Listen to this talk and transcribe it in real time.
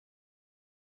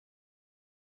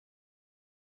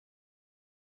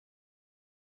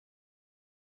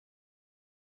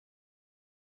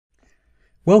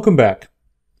Welcome back.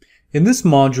 In this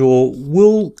module,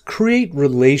 we'll create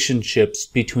relationships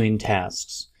between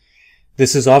tasks.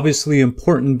 This is obviously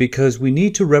important because we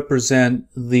need to represent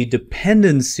the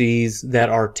dependencies that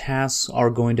our tasks are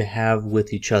going to have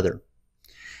with each other.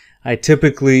 I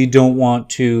typically don't want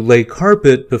to lay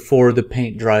carpet before the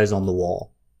paint dries on the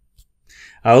wall.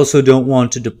 I also don't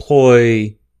want to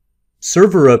deploy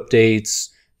server updates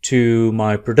to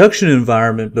my production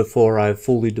environment before I've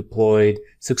fully deployed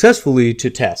successfully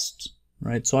to tests,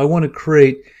 right? So I want to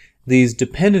create these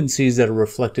dependencies that are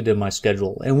reflected in my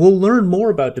schedule. And we'll learn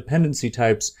more about dependency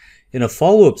types in a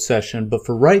follow-up session, but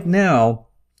for right now,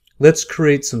 let's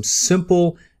create some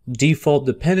simple default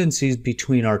dependencies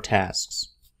between our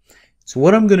tasks. So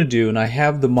what I'm going to do, and I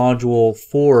have the module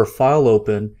 4 file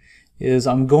open, is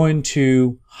I'm going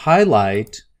to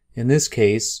highlight, in this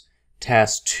case,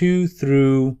 tasks 2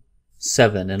 through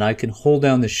 7, and I can hold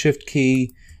down the shift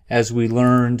key as we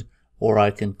learned, or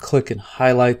I can click and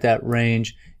highlight that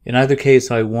range. In either case,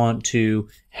 I want to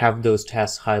have those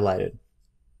tasks highlighted.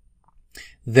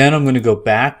 Then I'm going to go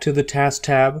back to the task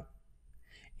tab,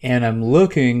 and I'm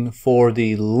looking for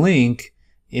the link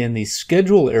in the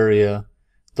schedule area,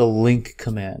 the link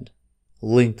command,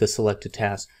 link the selected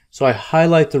task. So I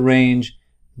highlight the range,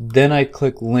 then I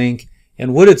click link,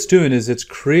 and what it's doing is it's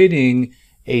creating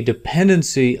a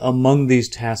dependency among these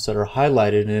tasks that are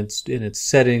highlighted, and it's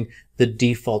setting the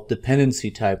default dependency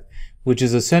type, which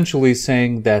is essentially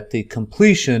saying that the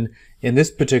completion, in this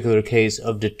particular case,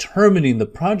 of determining the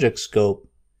project scope,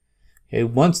 okay,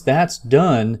 once that's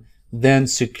done, then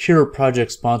secure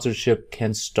project sponsorship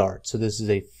can start. So this is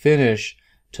a finish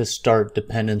to start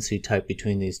dependency type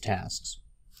between these tasks.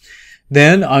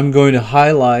 Then I'm going to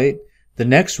highlight the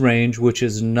next range, which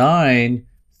is 9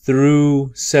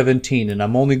 through 17, and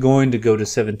I'm only going to go to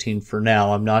 17 for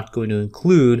now. I'm not going to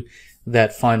include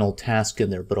that final task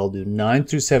in there, but I'll do 9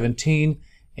 through 17,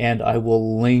 and I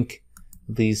will link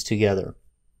these together.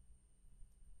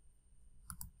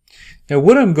 Now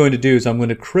what I'm going to do is I'm going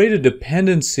to create a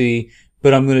dependency,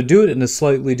 but I'm going to do it in a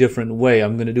slightly different way.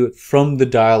 I'm going to do it from the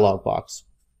dialog box.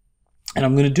 And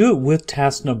I'm going to do it with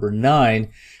task number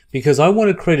 9 because I want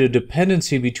to create a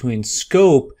dependency between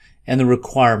scope and the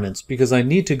requirements, because I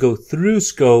need to go through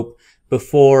scope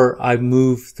before I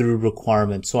move through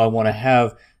requirements. So I want to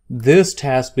have this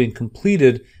task being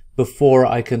completed before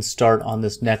I can start on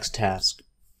this next task.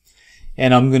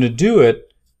 And I'm going to do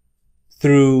it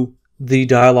through the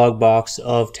dialog box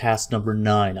of task number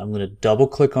 9. I'm going to double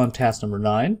click on task number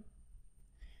 9.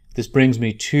 This brings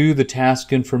me to the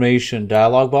task information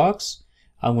dialog box.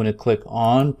 I'm going to click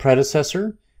on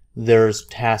predecessor. There's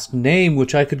task name,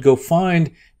 which I could go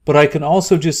find, but I can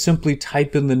also just simply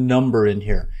type in the number in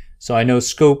here. So I know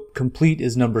scope complete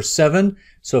is number 7.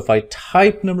 So if I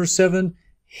type number 7,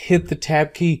 hit the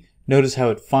tab key, notice how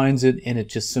it finds it and it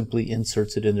just simply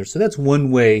inserts it in there. So that's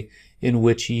one way in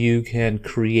which you can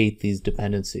create these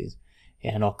dependencies.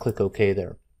 And I'll click OK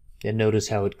there. And notice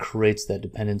how it creates that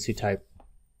dependency type.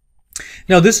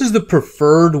 Now this is the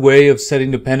preferred way of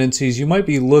setting dependencies. You might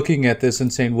be looking at this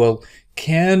and saying, well,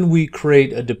 can we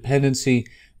create a dependency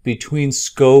between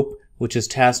scope, which is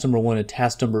task number 1, and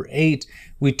task number 8?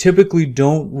 We typically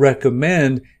don't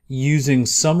recommend using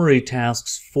summary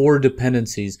tasks for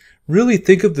dependencies. Really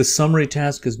think of the summary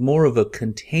task as more of a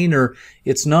container.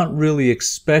 It's not really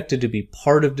expected to be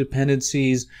part of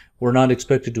dependencies. We're not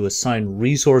expected to assign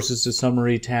resources to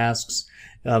summary tasks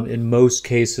in most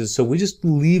cases. So we just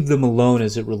leave them alone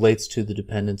as it relates to the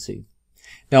dependency.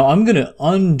 Now I'm going to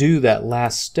undo that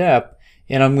last step,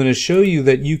 and I'm going to show you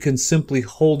that you can simply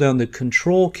hold down the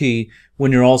control key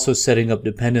when you're also setting up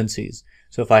dependencies.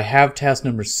 So if I have task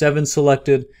number 7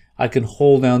 selected, I can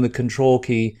hold down the control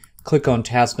key, click on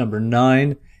task number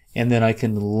 9, and then I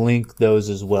can link those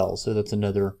as well. So that's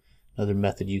another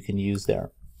method you can use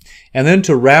there. And then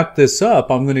to wrap this up,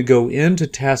 I'm going to go into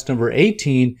task number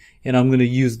 18, and I'm going to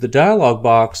use the dialog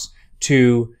box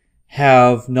to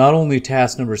have not only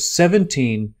task number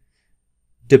 17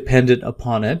 dependent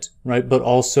upon it, right, but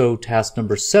also task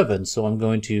number 7. So I'm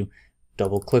going to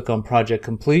double click on project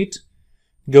complete,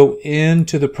 go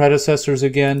into the predecessors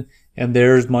again, and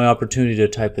there's my opportunity to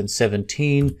type in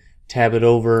 17, tab it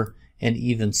over, and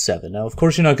even 7. Now of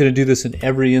course you're not going to do this in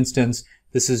every instance.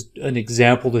 This is an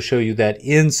example to show you that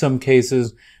in some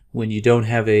cases when you don't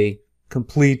have a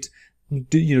complete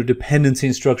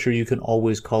dependency structure, you can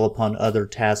always call upon other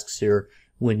tasks here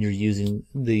when you're using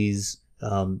these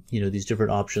these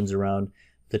different options around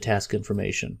the task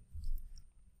information.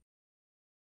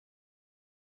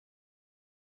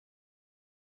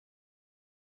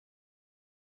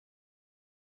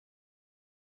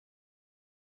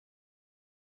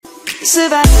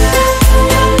 survive.